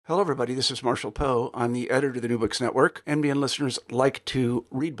Hello, everybody. This is Marshall Poe. I'm the editor of the New Books Network. NBN listeners like to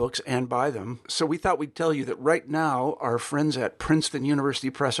read books and buy them. So we thought we'd tell you that right now, our friends at Princeton University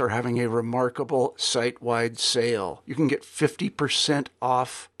Press are having a remarkable site-wide sale. You can get 50%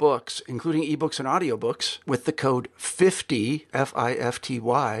 off books, including ebooks and audiobooks, with the code 50,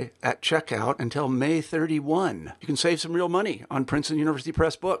 F-I-F-T-Y, at checkout until May 31. You can save some real money on Princeton University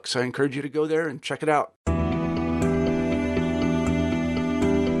Press books. I encourage you to go there and check it out.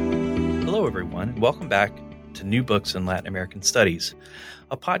 Hello, everyone. Welcome back to New Books in Latin American Studies,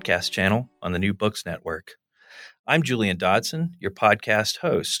 a podcast channel on the New Books Network. I'm Julian Dodson, your podcast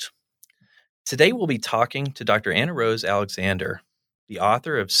host. Today, we'll be talking to Dr. Anna Rose Alexander, the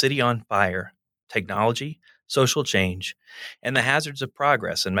author of City on Fire, Technology, Social Change, and the Hazards of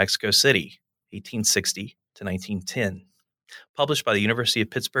Progress in Mexico City, 1860 to 1910, published by the University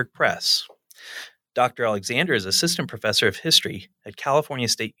of Pittsburgh Press. Dr. Alexander is Assistant Professor of History at California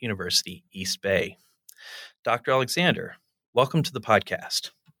State University, East Bay. Dr. Alexander, welcome to the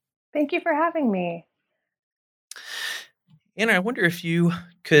podcast. Thank you for having me. Anna, I wonder if you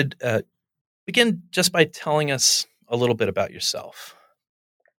could begin just by telling us a little bit about yourself.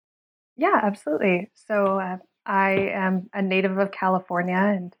 Yeah, absolutely. So I am a native of California,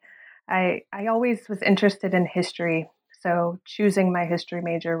 and I always was interested in history. So choosing my history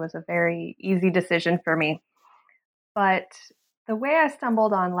major was a very easy decision for me. But the way I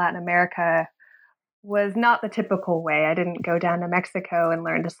stumbled on Latin America was not the typical way. I didn't go down to Mexico and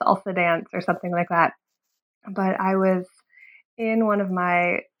learn to salsa dance or something like that. But I was in one of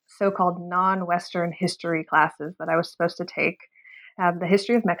my so-called non-Western history classes that I was supposed to take, the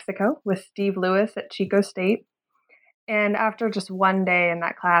history of Mexico with Steve Lewis at Chico State. And after just one day in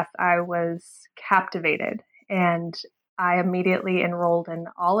that class, I was captivated, and I immediately enrolled in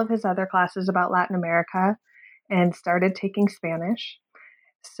all of his other classes about Latin America and started taking Spanish.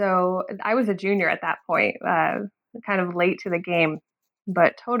 So I was a junior at that point, kind of late to the game,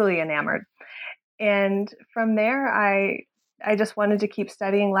 but totally enamored. And from there, I just wanted to keep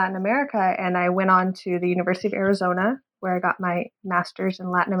studying Latin America, and I went on to the University of Arizona, where I got my master's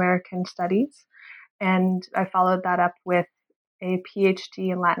in Latin American Studies. And I followed that up with a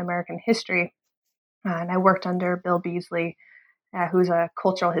PhD in Latin American history. And I worked under Bill Beasley, who's a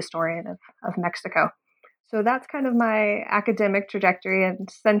cultural historian of Mexico. So that's kind of my academic trajectory. And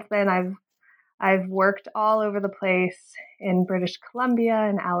since then, I've worked all over the place in British Columbia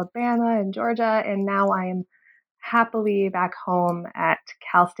and Alabama and Georgia. And now I am happily back home at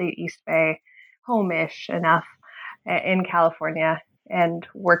Cal State East Bay, home-ish enough, in California, and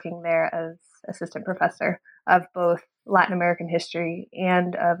working there as assistant professor of both Latin American history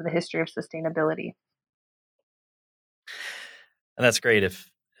and of the history of sustainability. And that's great if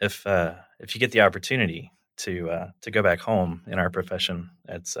you get the opportunity to go back home in our profession.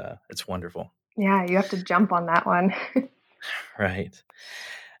 It's wonderful. Yeah, you have to jump on that one. Right.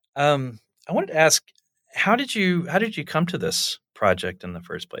 I wanted to ask, how did you come to this project in the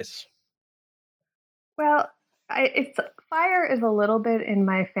first place? Well, fire is a little bit in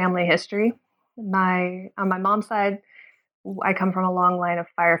my family history. On my mom's side, I come from a long line of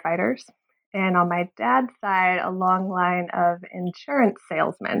firefighters, and on my dad's side, a long line of insurance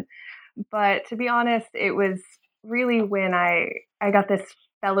salesmen. But to be honest, it was really when I got this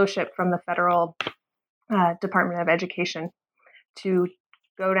fellowship from the Federal Department of Education to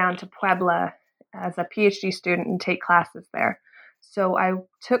go down to Puebla as a PhD student and take classes there. So I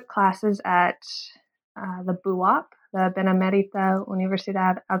took classes at the BUAP, the Benemérita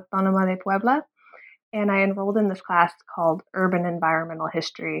Universidad Autónoma de Puebla, and I enrolled in this class called Urban Environmental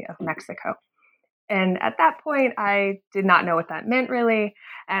History of Mexico. And at that point, I did not know what that meant really,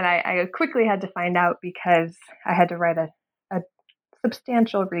 and I quickly had to find out because I had to write a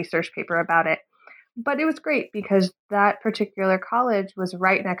substantial research paper about it. But it was great because that particular college was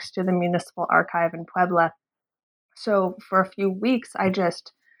right next to the Municipal Archive in Puebla. So for a few weeks, I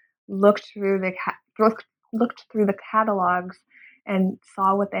just looked through the catalogs and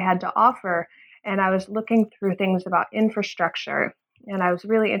saw what they had to offer. And I was looking through things about infrastructure, and I was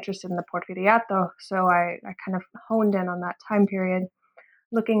really interested in the Porfiriato. So I kind of honed in on that time period,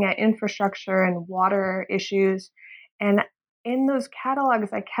 looking at infrastructure and water issues. And in those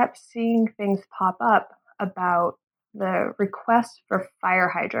catalogs, I kept seeing things pop up about the request for fire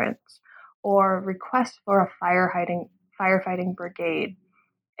hydrants or request for a firefighting brigade.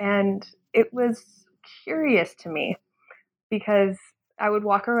 And it was curious to me because I would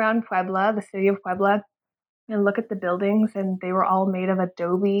walk around Puebla, the city of Puebla, and look at the buildings, and they were all made of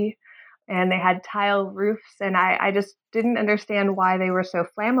adobe, and they had tile roofs, and I just didn't understand why they were so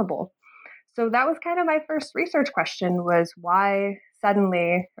flammable. So that was kind of my first research question, was why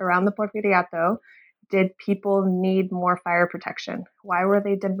suddenly around the Porfiriato, did people need more fire protection? Why were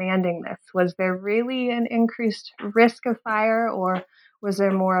they demanding this? Was there really an increased risk of fire, or was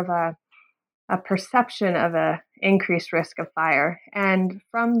there more of a perception of a increased risk of fire? And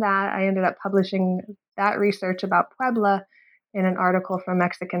from that, I ended up publishing that research about Puebla in an article from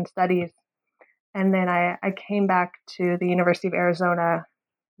Mexican Studies. And then I came back to the University of Arizona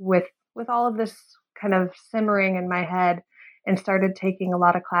with all of this kind of simmering in my head, and started taking a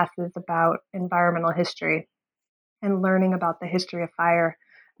lot of classes about environmental history and learning about the history of fire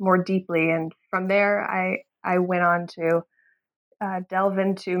more deeply. And from there, I went on to delve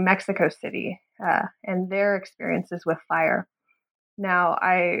into Mexico City and their experiences with fire. Now,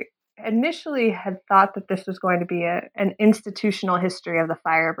 I initially had thought that this was going to be an institutional history of the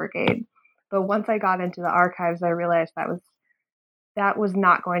fire brigade. But once I got into the archives, I realized that was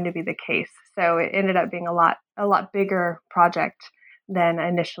not going to be the case. So it ended up being a lot bigger project than I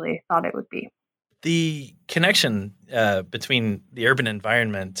initially thought it would be. The connection between the urban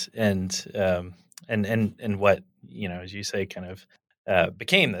environment and what, as you say, kind of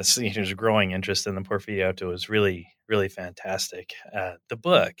became this growing interest in the Porfiriato is really, really fantastic. The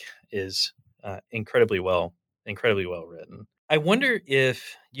book is incredibly well written. I wonder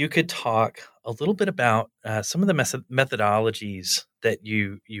if you could talk a little bit about some of the methodologies that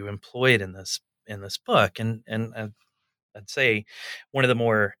you employed in this book, and I'd say one of the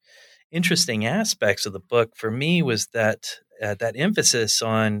more interesting aspects of the book for me was that that emphasis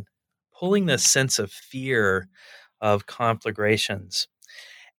on pulling the sense of fear of conflagrations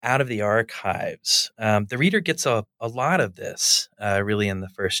out of the archives. The reader gets a lot of this really in the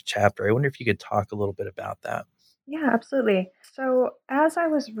first chapter. I wonder if you could talk a little bit about that. Yeah, absolutely. So as I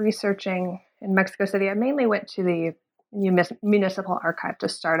was researching in Mexico City, I mainly went to the municipal archive to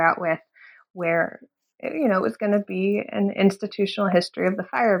start out with, where it was going to be an institutional history of the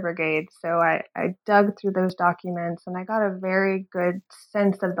fire brigade. So I dug through those documents, and I got a very good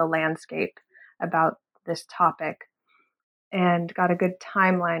sense of the landscape about this topic, and got a good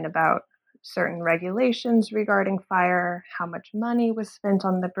timeline about certain regulations regarding fire, how much money was spent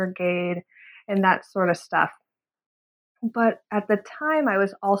on the brigade, and that sort of stuff. But at the time, I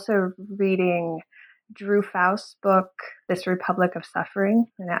was also reading Drew Faust's book, This Republic of Suffering,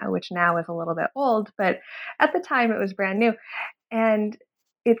 which now is a little bit old, but at the time it was brand new. And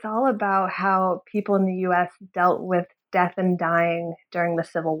it's all about how people in the US dealt with death and dying during the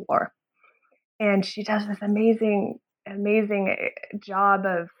Civil War. And she does this amazing job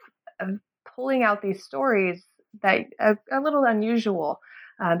of pulling out these stories that are a little unusual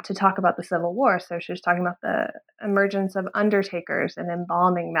to talk about the Civil War. So she was talking about the emergence of undertakers and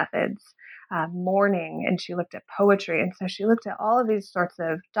embalming methods, mourning, and she looked at poetry. And so she looked at all of these sorts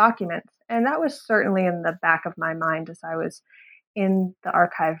of documents. And that was certainly in the back of my mind as I was in the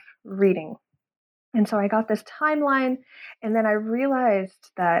archive reading. And so I got this timeline, and then I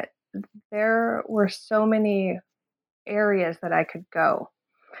realized that there were so many areas that I could go.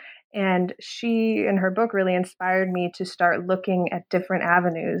 And she, in her book, really inspired me to start looking at different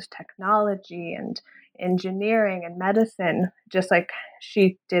avenues, technology and engineering and medicine, just like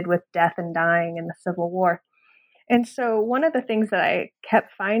she did with death and dying in the Civil War. And so one of the things that I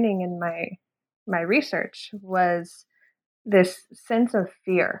kept finding in my research was this sense of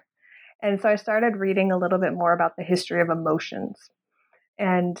fear. And so I started reading a little bit more about the history of emotions.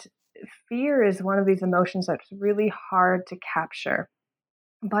 And fear is one of these emotions that's really hard to capture.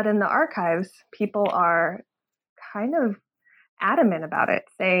 But in the archives, people are kind of adamant about it,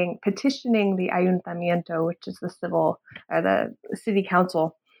 petitioning the ayuntamiento, which is the city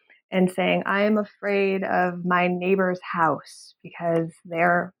council, and saying, I am afraid of my neighbor's house because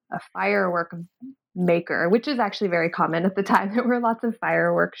they're a firework maker, which is actually very common at the time. There were lots of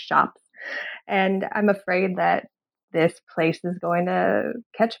fireworks shops. And I'm afraid that this place is going to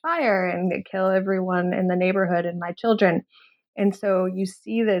catch fire and kill everyone in the neighborhood and my children. And so you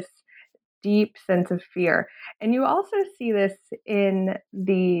see this deep sense of fear. And you also see this in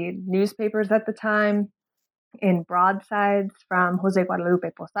the newspapers at the time, in broadsides from Jose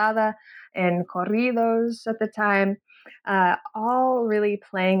Guadalupe Posada, and corridos at the time, all really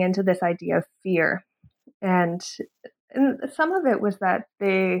playing into this idea of fear. And some of it was that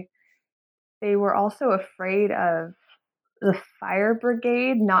they were also afraid of the fire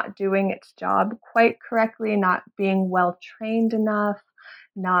brigade not doing its job quite correctly, not being well trained enough,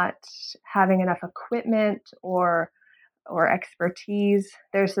 not having enough equipment or expertise.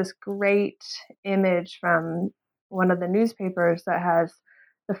 There's this great image from one of the newspapers that has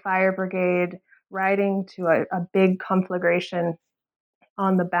the fire brigade riding to a big conflagration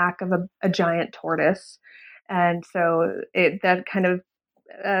on the back of a giant tortoise. And so that kind of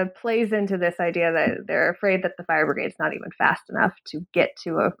plays into this idea that they're afraid that the fire brigade's not even fast enough to get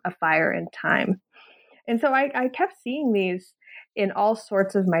to a fire in time. And so I kept seeing these in all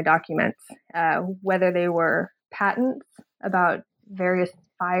sorts of my documents, whether they were patents about various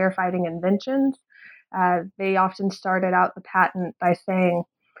firefighting inventions. They often started out the patent by saying,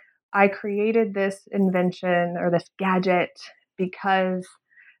 I created this invention or this gadget because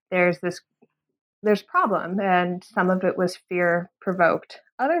there's problem, and some of it was fear provoked.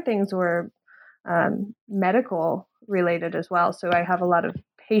 Other things were medical related as well. So I have a lot of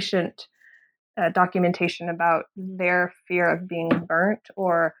patient documentation about their fear of being burnt,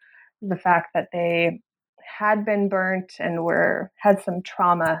 or the fact that they had been burnt and had some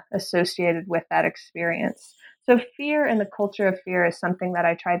trauma associated with that experience. So fear and the culture of fear is something that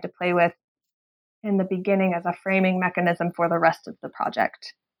I tried to play with in the beginning as a framing mechanism for the rest of the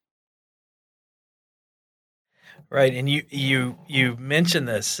project. Right, and you mentioned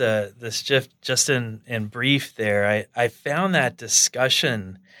this just in brief there. I found that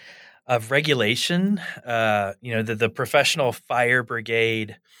discussion of regulation, the professional fire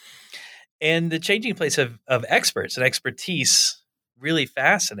brigade, and the changing place of experts and expertise really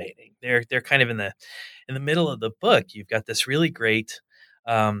fascinating. They're kind of in the middle of the book. You've got this really great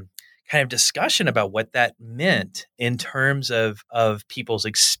kind of discussion about what that meant in terms of people's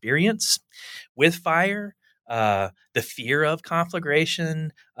experience with fire, the fear of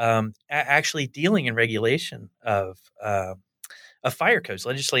conflagration, actually dealing in regulation of fire codes,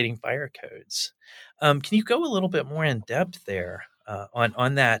 legislating fire codes. Can you go a little bit more in depth there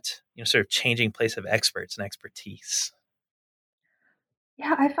on that, sort of changing place of experts and expertise?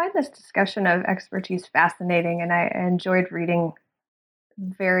 Yeah, I find this discussion of expertise fascinating, and I enjoyed reading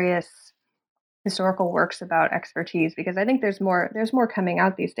various historical works about expertise because I think there's more coming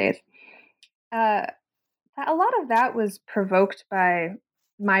out these days. A lot of that was provoked by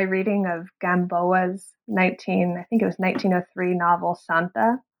my reading of Gamboa's I think it was 1903 novel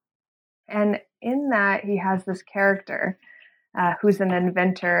Santa. And in that, he has this character who's an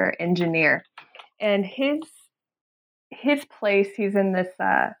inventor engineer. And his place, he's in this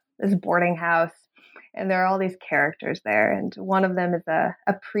boarding house, and there are all these characters there. And one of them is a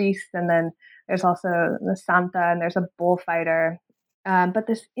priest, and then there's also the Santa, and there's a bullfighter. But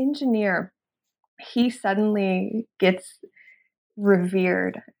this engineer, he suddenly gets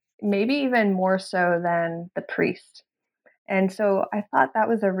revered, maybe even more so than the priest. And so I thought that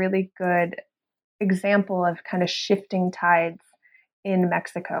was a really good example of kind of shifting tides in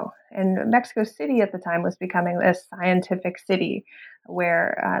Mexico. And Mexico City at the time was becoming this scientific city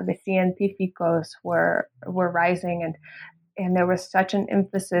where the científicos were rising, and there was such an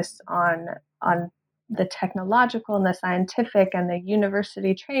emphasis on the technological and the scientific and the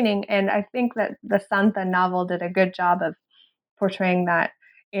university training. And I think that the Santa novel did a good job of portraying that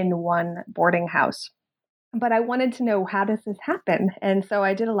in one boarding house. But I wanted to know, how does this happen? And so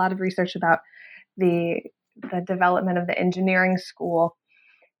I did a lot of research about the development of the engineering school,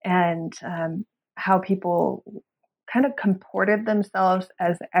 and how people kind of comported themselves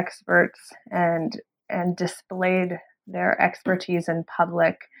as experts and displayed their expertise in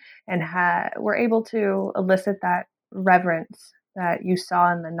public, and were able to elicit that reverence that you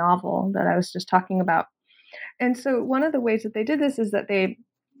saw in the novel that I was just talking about. And so one of the ways that they did this is that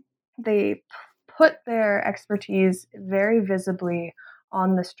they put their expertise very visibly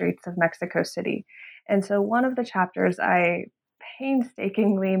on the streets of Mexico City. And so one of the chapters, I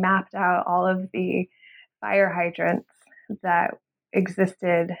painstakingly mapped out all of the fire hydrants that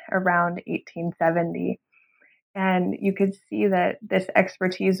existed around 1870. And you could see that this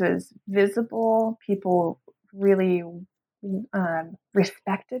expertise was visible. People really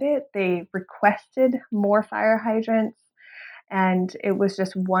respected it. They requested more fire hydrants. And it was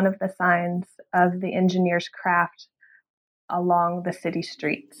just one of the signs of the engineer's craft along the city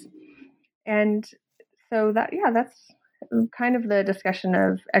streets. And so that's kind of the discussion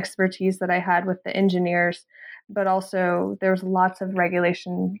of expertise that I had with the engineers, but also there's lots of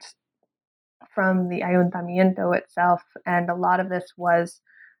regulations from the ayuntamiento itself. And a lot of this was,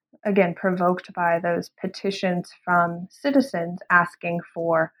 again, provoked by those petitions from citizens asking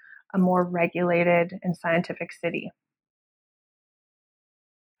for a more regulated and scientific city.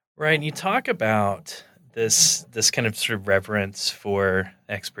 Right, and you talk about this kind of sort of reverence for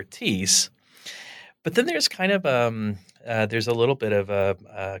expertise, but then there's kind of there's a little bit of a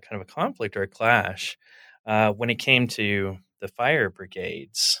kind of a conflict or a clash when it came to the fire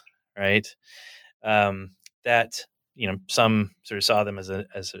brigades, right? That some sort of saw them as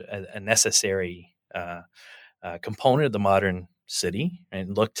a necessary component of the modern city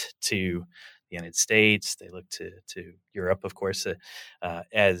and looked to the United States. They look to Europe, of course,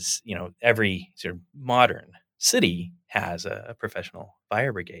 as every sort of modern city has a professional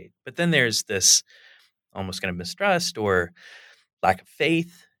fire brigade. But then there's this almost kind of mistrust or lack of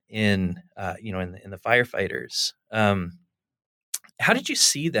faith in in the firefighters. How did you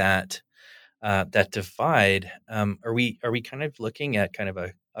see that divide? Are we kind of looking at kind of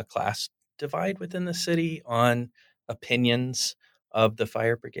a class divide within the city on opinions of the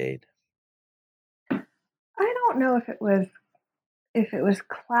fire brigade? I don't know if it was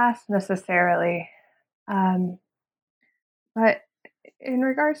class necessarily, um, but in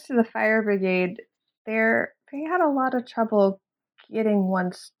regards to the fire brigade, they had a lot of trouble getting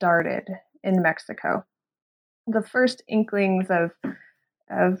one started in Mexico. The first inklings of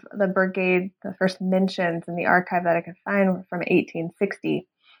the brigade, the first mentions in the archive that I could find were from 1860,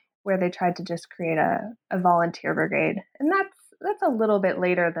 where they tried to just create a volunteer brigade, and that's a little bit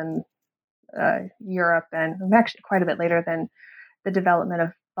later than Europe, and actually quite a bit later than the development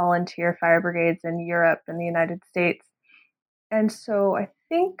of volunteer fire brigades in Europe and the United States. And so I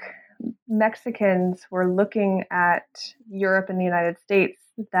think Mexicans were looking at Europe and the United States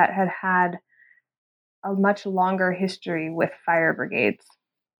that had a much longer history with fire brigades.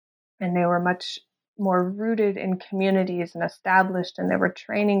 And they were much more rooted in communities and established, and there were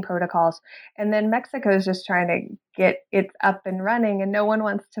training protocols. And then Mexico is just trying to get it up and running, and no one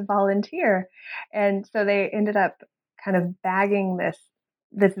wants to volunteer. And so they ended up kind of bagging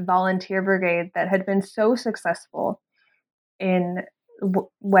this volunteer brigade that had been so successful in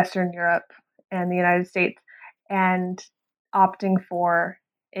Western Europe and the United States, and opting for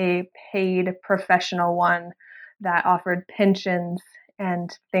a paid professional one that offered pensions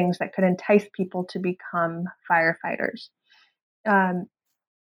and things that could entice people to become firefighters. And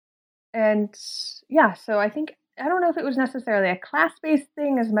yeah, so I don't know if it was necessarily a class-based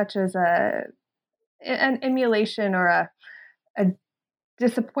thing as much as an emulation or a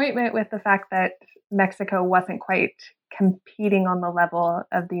disappointment with the fact that Mexico wasn't quite competing on the level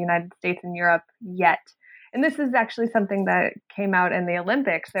of the United States and Europe yet. And this is actually something that came out in the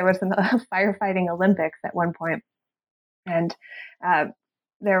Olympics. There was a firefighting Olympics at one point, and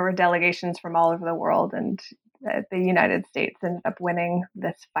there were delegations from all over the world, and the United States ended up winning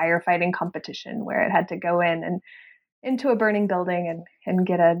this firefighting competition where it had to go in and into a burning building and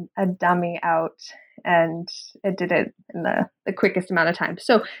get a dummy out, and it did it in the quickest amount of time.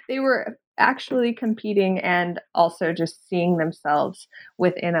 So they were actually competing and also just seeing themselves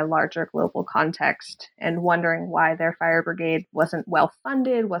within a larger global context and wondering why their fire brigade wasn't well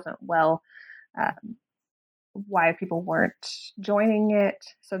funded, why people weren't joining it.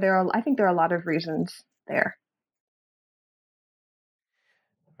 So I think there are a lot of reasons there.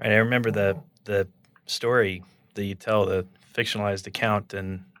 Right, I remember the story that you tell, the fictionalized account,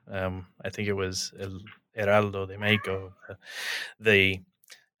 and I think it was El Heraldo de Mexico, the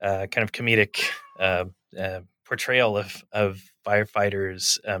kind of comedic portrayal of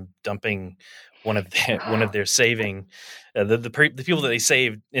firefighters dumping one of their saving the people that they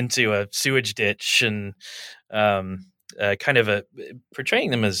saved into a sewage ditch, and kind of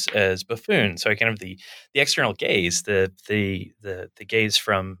portraying them as buffoons. So kind of the external gaze, the gaze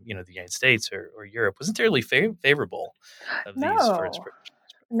from the United States or Europe wasn't terribly favorable of these first.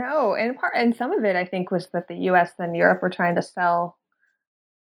 No, and some of it I think was that the U.S. and Europe were trying to sell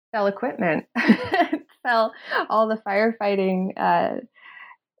equipment, sell all the firefighting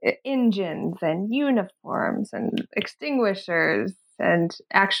engines and uniforms and extinguishers and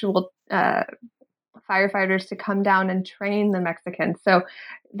actual firefighters to come down and train the Mexicans. So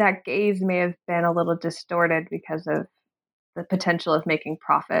that gaze may have been a little distorted because of the potential of making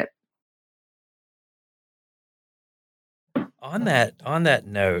profit. On that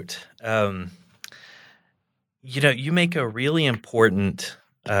note, you make a really important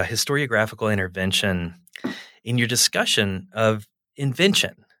historiographical intervention in your discussion of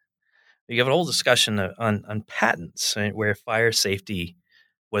invention. You have a whole discussion on patents, right, where fire safety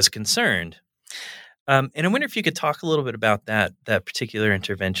was concerned. And I wonder if you could talk a little bit about that particular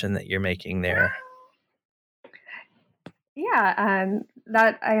intervention that you're making there. Yeah,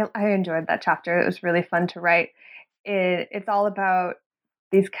 that I enjoyed that chapter. It was really fun to write. It's all about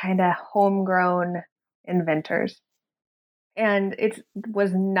these kind of homegrown inventors. And it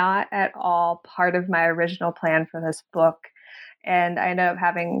was not at all part of my original plan for this book. And I ended up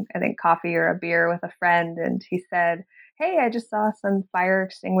having, I think, coffee or a beer with a friend, and he said, "Hey, I just saw some fire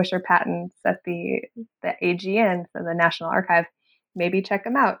extinguisher patents at the AGN, so the National Archive. Maybe check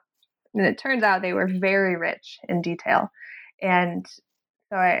them out." And it turns out they were very rich in detail. And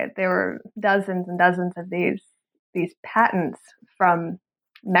so there were dozens and dozens of these patents from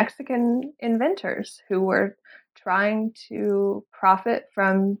Mexican inventors who were trying to profit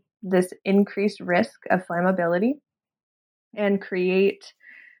from this increased risk of flammability and create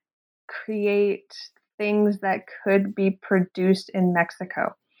things that could be produced in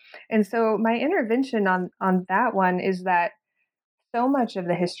Mexico. And so my intervention on that one is that so much of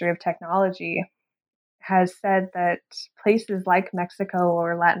the history of technology has said that places like Mexico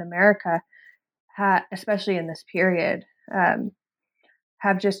or Latin America, especially in this period,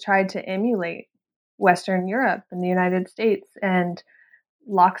 have just tried to emulate Western Europe and the United States, and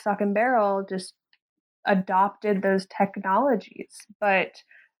lock, stock, and barrel just adopted those technologies. But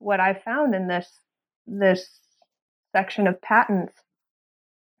what I found in this section of patents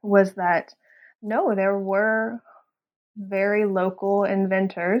was that no, there were very local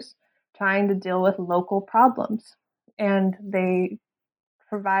inventors trying to deal with local problems, and they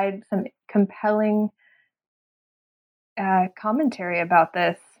provide some compelling commentary about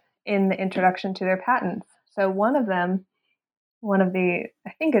this in the introduction to their patents. So one of the,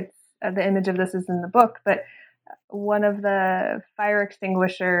 I think it's the image of this is in the book, but one of the fire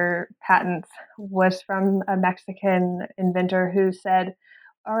extinguisher patents was from a Mexican inventor who said,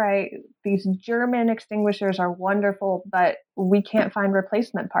 all right, these German extinguishers are wonderful, but we can't find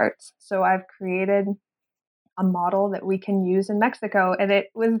replacement parts. So I've created a model that we can use in Mexico. And it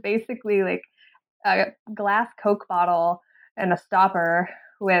was basically like a glass Coke bottle and a stopper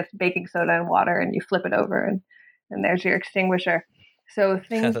with baking soda and water, and you flip it over and there's your extinguisher. So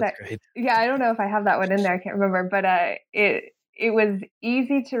things that, great. yeah, I don't know if I have that one in there. I can't remember, but it was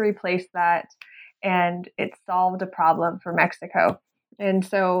easy to replace that, and it solved a problem for Mexico. And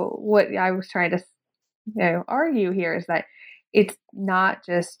so what I was trying to argue here is that it's not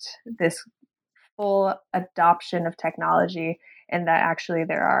just this full adoption of technology, and that actually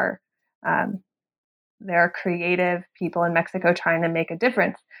there are creative people in Mexico trying to make a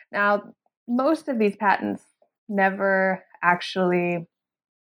difference. Now, most of these patents never actually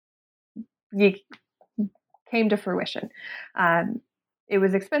came to fruition. It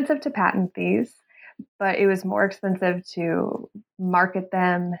was expensive to patent these, but it was more expensive to market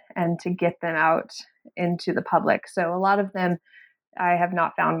them and to get them out into the public. So a lot of them, I have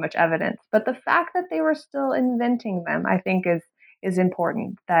not found much evidence. But the fact that they were still inventing them, I think is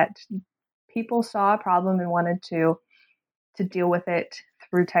important, that people saw a problem and wanted to deal with it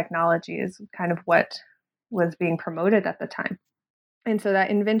through technology is kind of what was being promoted at the time. And so that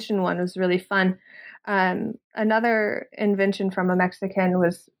invention one was really fun. Another invention from a Mexican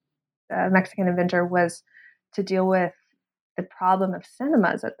inventor was to deal with the problem of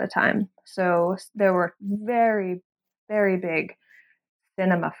cinemas at the time. So there were very, very big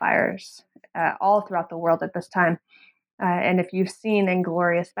cinema fires all throughout the world at this time. And if you've seen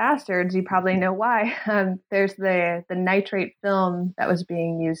Inglourious Bastards, you probably know why. There's the nitrate film that was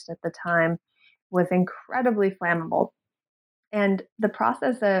being used at the time was incredibly flammable. And the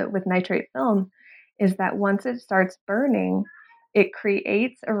process with nitrate film is that once it starts burning, it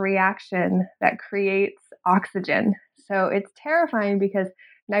creates a reaction that creates oxygen. So it's terrifying because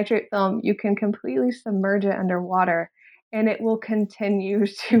nitrate film, you can completely submerge it underwater and it will continue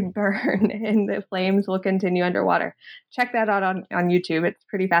to burn, and the flames will continue underwater. Check that out on YouTube. It's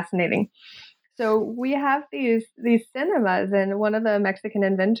pretty fascinating. So we have these cinemas, and one of the Mexican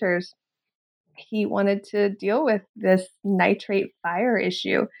inventors, he wanted to deal with this nitrate fire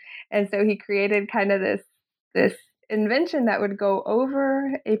issue. And so he created kind of this invention that would go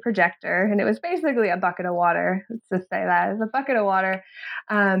over a projector, and it was basically a bucket of water. Let's just say that it's a bucket of water.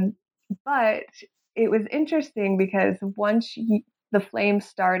 But it was interesting because once the flame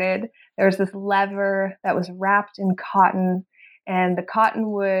started, there was this lever that was wrapped in cotton, and the cotton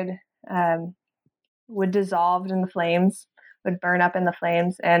would dissolve in the flames, would burn up in the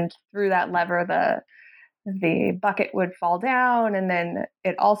flames, and through that lever, the bucket would fall down, and then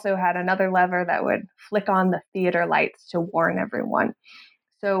it also had another lever that would flick on the theater lights to warn everyone.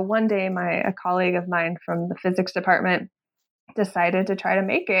 So one day, a colleague of mine from the physics department decided to try to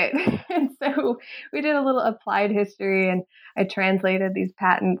make it. And so we did a little applied history, and I translated this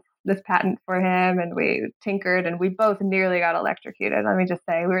patent for him, and we tinkered, and we both nearly got electrocuted. Let me just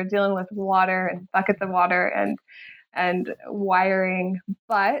say, we were dealing with water and buckets of water and wiring,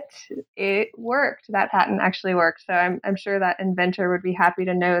 but it worked. That patent actually worked. So I'm sure that inventor would be happy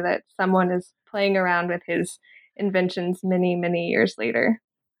to know that someone is playing around with his inventions many, many years later.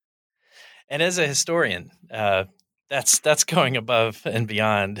 And as a historian, that's going above and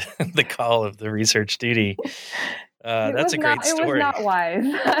beyond the call of the research duty. That's a great story. It was not wise.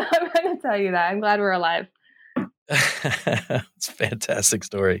 I'm going to tell you that. I'm glad we're alive. It's a fantastic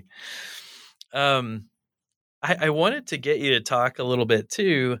story. I wanted to get you to talk a little bit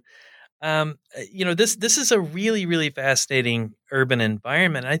too. This is a really, really fascinating urban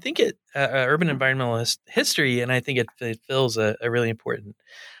environment. I think urban environmental history, and I think it fills a really important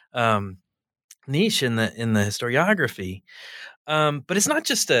um, niche in the historiography. But it's not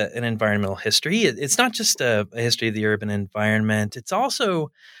just an environmental history. It's not just a history of the urban environment. It's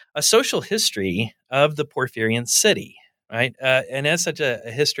also a social history of the Porphyrian city, right? And as such, a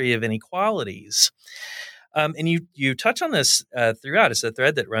history of inequalities. And you touch on this throughout. It's a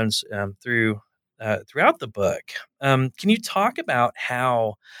thread that runs throughout the book. Can you talk about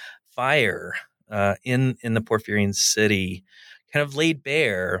how fire in the Porphyrian city kind of laid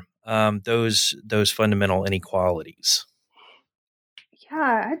bare those fundamental inequalities?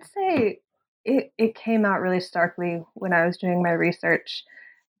 Yeah, I'd say it came out really starkly when I was doing my research.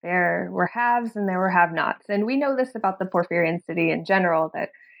 There were haves and there were have-nots. And we know this about the Porphyrian city in general,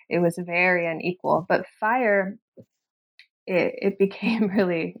 that it was very unequal. But fire, it became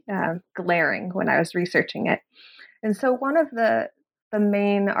really glaring when I was researching it. And so one of the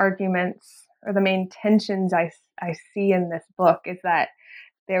main arguments or the main tensions I see in this book is that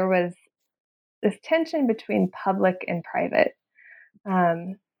there was this tension between public and private.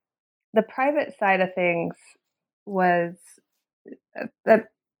 The private side of things was that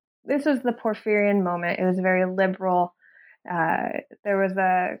this was the Porphyrian moment. It was very liberal. There was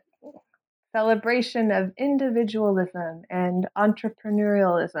a celebration of individualism and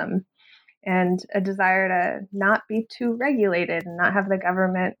entrepreneurialism and a desire to not be too regulated and not have the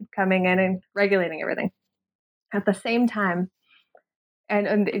government coming in and regulating everything. At the same time,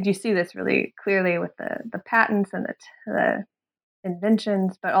 and you see this really clearly with the patents and the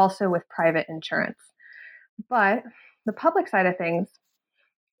inventions, but also with private insurance. But the public side of things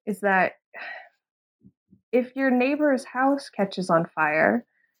is that if your neighbor's house catches on fire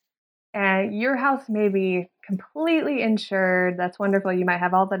and your house may be completely insured, that's wonderful. You might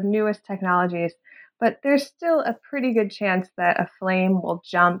have all the newest technologies, but there's still a pretty good chance that a flame will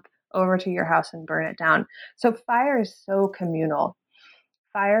jump over to your house and burn it down. So fire is so communal.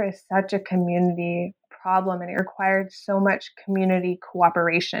 Fire is such a community problem, and it required so much community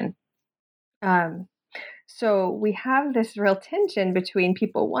cooperation. So we have this real tension between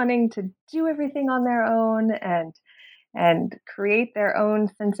people wanting to do everything on their own and create their own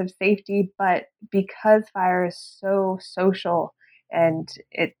sense of safety, but because fire is so social and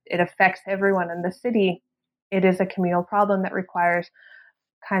it affects everyone in the city, it is a communal problem that requires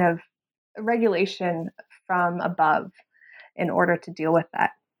kind of regulation from above in order to deal with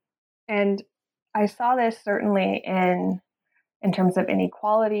that. And I saw this certainly in terms of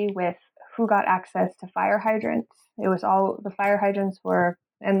inequality with who got access to fire hydrants. It was all the fire hydrants were,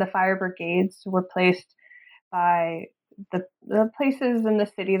 and the fire brigades were placed by the places in the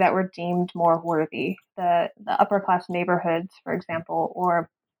city that were deemed more worthy, the upper class neighborhoods, for example, or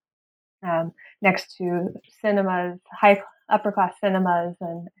next to cinemas, upper class cinemas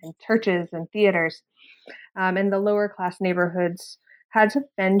and churches and theaters. And the lower class neighborhoods had to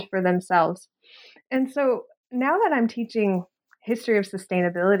fend for themselves. And so now that I'm teaching history of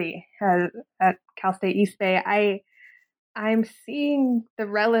sustainability at Cal State East Bay, I'm seeing the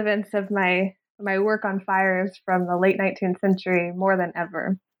relevance of my work on fires from the late 19th century more than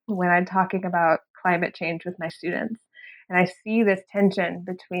ever when I'm talking about climate change with my students. And I see this tension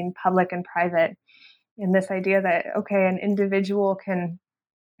between public and private, and this idea that, okay, an individual can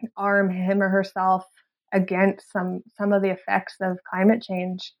arm him or herself against some of the effects of climate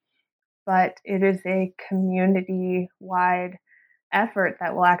change, but it is a community-wide effort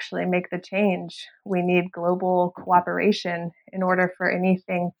that will actually make the change. We need global cooperation in order for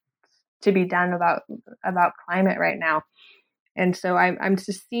anything to be done about climate right now. And so I'm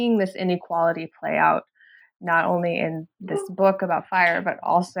just seeing this inequality play out, not only in this book about fire, but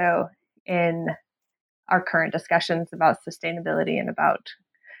also in our current discussions about sustainability and about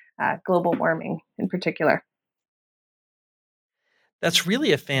global warming in particular. That's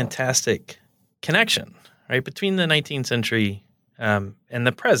really a fantastic connection, right, between the 19th century and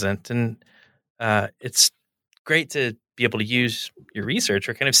the present. And it's great to be able to use your research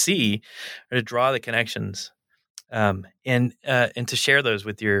or kind of see or to draw the connections and to share those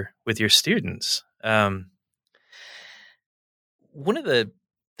with your students. One of the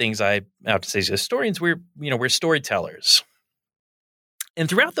things I have to say is historians, we're storytellers. And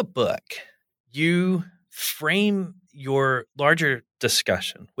throughout the book, you frame your larger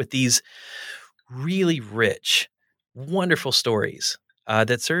discussion with these really rich, wonderful stories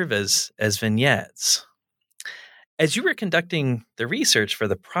that serve as vignettes. As you were conducting the research for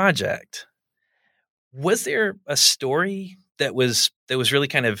the project, was there a story that was really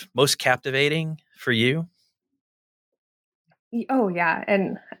kind of most captivating for you? Oh yeah,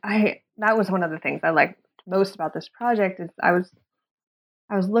 and that was one of the things I liked most about this project is I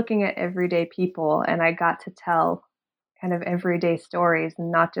was looking at everyday people and I got to tell kind of everyday stories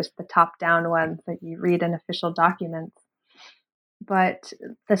and not just the top-down ones that you read in official documents. But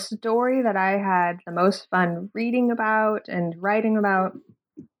the story that I had the most fun reading about and writing about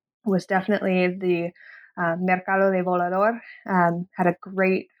was definitely the Mercado de Volador. Had a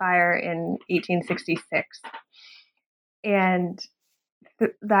great fire in 1866. And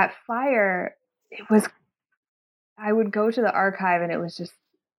that fire, it was, I would go to the archive and it was just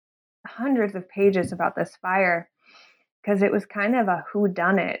hundreds of pages about this fire because it was kind of a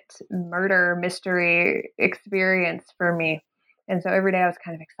whodunit murder mystery experience for me. And so every day I was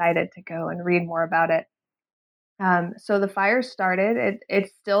kind of excited to go and read more about it. So the fire started.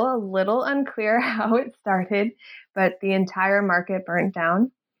 It's still a little unclear how it started, but the entire market burnt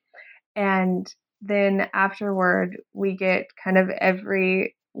down. And then afterward, we get kind of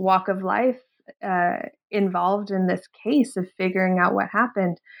every walk of life involved in this case of figuring out what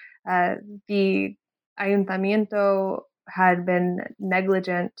happened. The ayuntamiento had been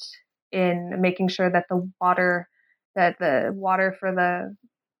negligent in making sure that the water for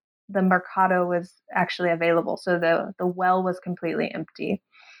the mercado was actually available. So the well was completely empty.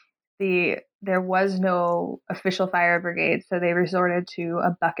 There was no official fire brigade, so they resorted to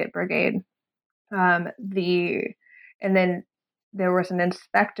a bucket brigade. And then there was an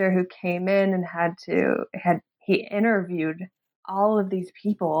inspector who came in and he interviewed all of these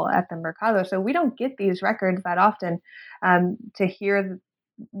people at the mercado. So we don't get these records that often to hear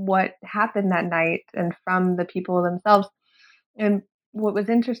what happened that night and from the people themselves. And what was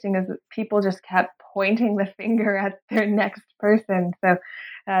interesting is that people just kept pointing the finger at their next person. So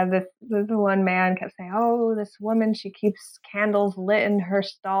this one man kept saying, "Oh, this woman, she keeps candles lit in her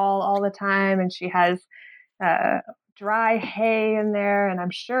stall all the time, and she has dry hay in there, and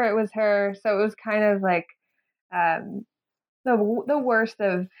I'm sure it was her." So it was kind of like um, the worst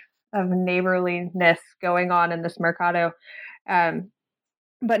of neighborliness going on in this mercado. Um,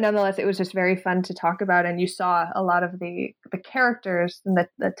 but nonetheless, it was just very fun to talk about. And you saw a lot of the characters and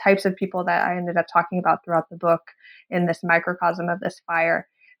the types of people that I ended up talking about throughout the book in this microcosm of this fire.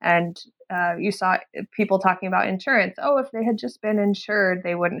 And you saw people talking about insurance. Oh, if they had just been insured,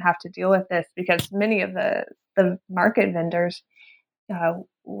 they wouldn't have to deal with this, because many of the market vendors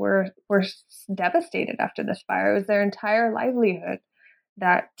were devastated after this fire. It was their entire livelihood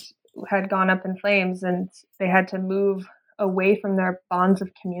that had gone up in flames, and they had to move away from their bonds of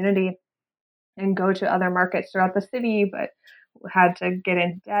community and go to other markets throughout the city, but had to get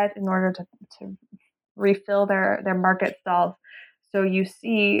in debt in order to refill their market stalls. So you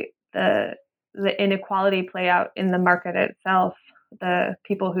see the inequality play out in the market itself. The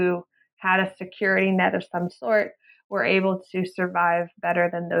people who had a security net of some sort were able to survive better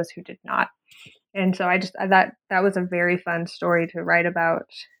than those who did not. And so that was a very fun story to write about,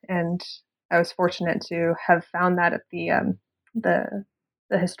 and I was fortunate to have found that at the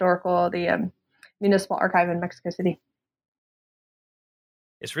municipal archive in Mexico City.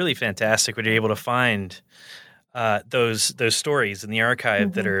 It's really fantastic when you're able to find those stories in the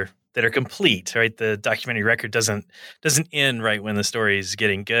archive Mm-hmm. that are complete. Right, the documentary record doesn't end right when the story is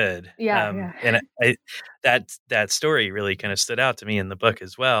getting good. Yeah. And that story really kind of stood out to me in the book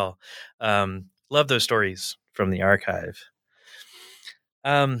as well. Love those stories from the archive.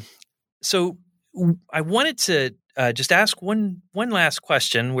 So I wanted to just ask one last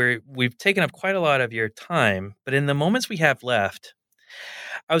question, where we've taken up quite a lot of your time, but in the moments we have left,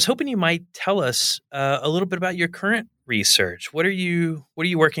 I was hoping you might tell us a little bit about your current research. What are you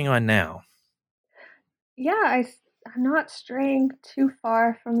working on now? Yeah, I'm not straying too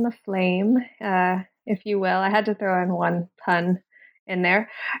far from the flame, if you will. I had to throw in one pun in there.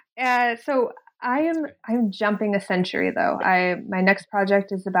 So I'm jumping a century though. My next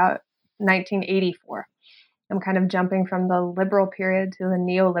project is about 1984. I'm kind of jumping from the liberal period to the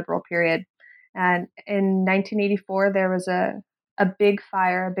neoliberal period. And in 1984, there was a big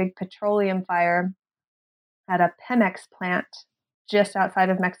fire, a big petroleum fire at a Pemex plant just outside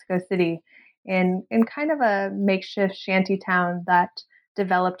of Mexico City in kind of a makeshift shanty town that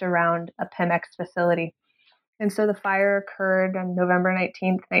developed around a Pemex facility. And so the fire occurred on November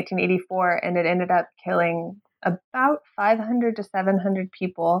 19th, 1984, and it ended up killing about 500 to 700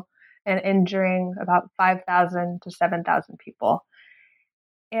 people and injuring about 5,000 to 7,000 people.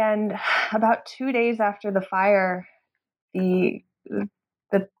 And about 2 days after the fire, the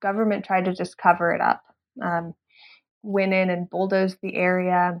the government tried to just cover it up. Went in and bulldozed the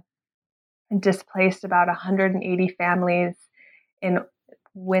area and displaced about 180 families. And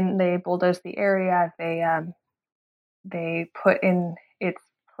when they bulldozed the area, They put in its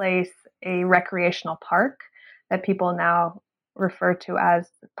place a recreational park that people now refer to as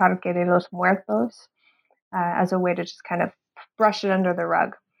Parque de los Muertos, as a way to just kind of brush it under the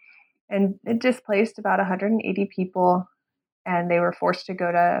rug. And it displaced about 180 people, and they were forced to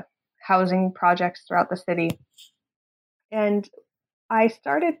go to housing projects throughout the city. And I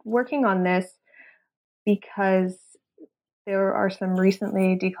started working on this because there are some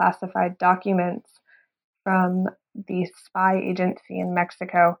recently declassified documents from the spy agency in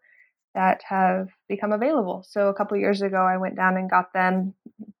Mexico that have become available. So a couple years ago, I went down and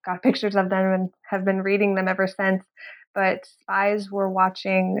got pictures of them, and have been reading them ever since. But spies were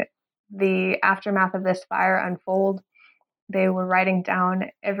watching the aftermath of this fire unfold. They were writing down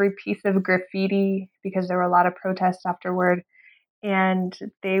every piece of graffiti because there were a lot of protests afterward. And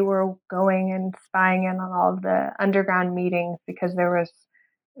they were going and spying in on all of the underground meetings because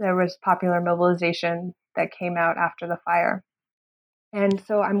there was popular mobilization that came out after the fire. And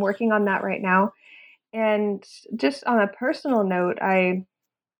so I'm working on that right now. And just on a personal note,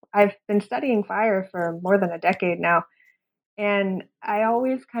 I've been studying fire for more than a decade now. And I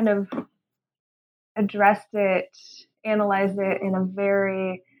always kind of analyzed it in a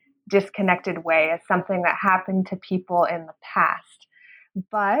very disconnected way as something that happened to people in the past.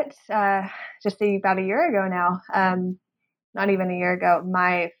 But just about a year ago now, not even a year ago,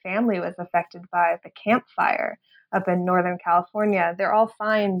 my family was affected by the Camp Fire up in Northern California. They're all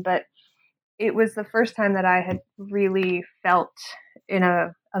fine, but it was the first time that I had really felt in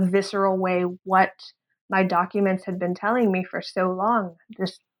a visceral way what my documents had been telling me for so long.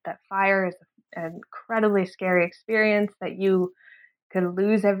 Just that fire is an incredibly scary experience, that you could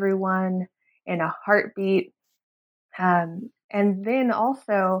lose everyone in a heartbeat. And then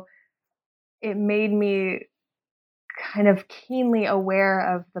also, it made me kind of keenly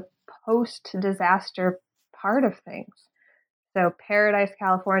aware of the post-disaster part of things. So Paradise,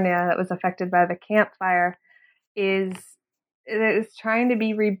 California, that was affected by the Camp Fire, is trying to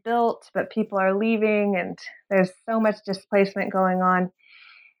be rebuilt, but people are leaving, and there's so much displacement going on.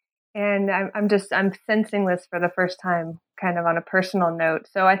 And I'm sensing this for the first time, kind of on a personal note.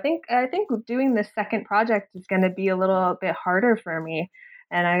 So I think doing this second project is going to be a little bit harder for me,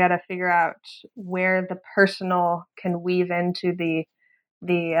 and I got to figure out where the personal can weave into the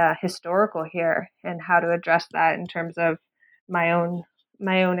historical here, and how to address that in terms of my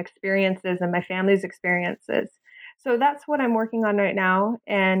own experiences and my family's experiences. So that's what I'm working on right now,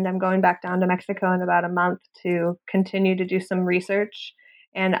 and I'm going back down to Mexico in about a month to continue to do some research.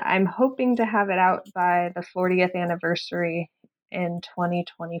 And I'm hoping to have it out by the 40th anniversary in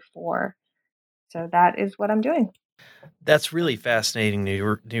 2024. So that is what I'm doing. That's really fascinating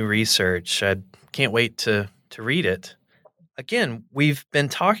new research. I can't wait to read it. Again, we've been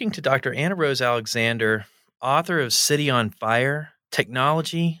talking to Dr. Anna Rose Alexander, author of City on Fire,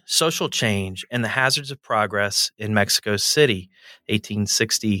 Technology, Social Change, and the Hazards of Progress in Mexico City,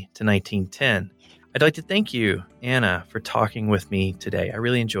 1860 to 1910. I'd like to thank you, Anna, for talking with me today. I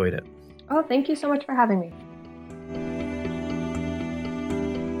really enjoyed it. Oh, thank you so much for having me.